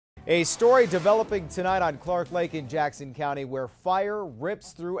A story developing tonight on Clark Lake in Jackson County where fire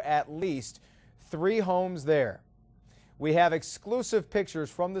rips through at least 3 homes there. We have exclusive pictures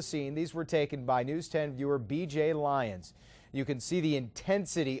from the scene. These were taken by News 10 viewer BJ Lyons. You can see the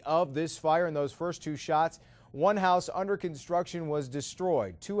intensity of this fire in those first 2 shots. One house under construction was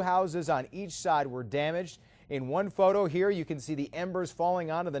destroyed. 2 houses on each side were damaged. In one photo here, you can see the embers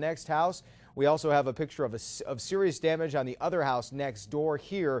falling onto the next house. We also have a picture of serious damage on the other house next door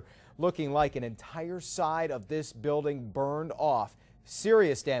here, looking like an entire side of this building burned off.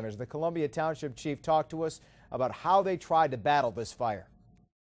 Serious damage. The Columbia Township Chief talked to us about how they tried to battle this fire.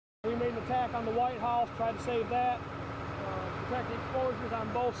 We made an attack on the White House, tried to save that, protect the exposures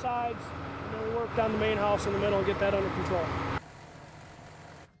on both sides, and then we worked on the main house in the middle and get that under control.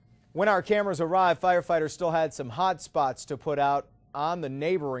 When our cameras arrived, firefighters still had some hot spots to put out on the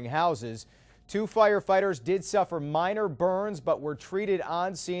neighboring houses. 2 firefighters did suffer minor burns but were treated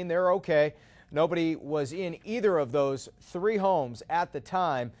on scene. They're okay. Nobody was in either of those 3 homes at the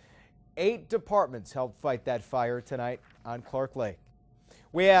time. 8 departments helped fight that fire tonight on Clark Lake.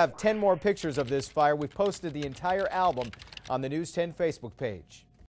 We have 10 more pictures of this fire. We've posted the entire album on the News 10 Facebook page.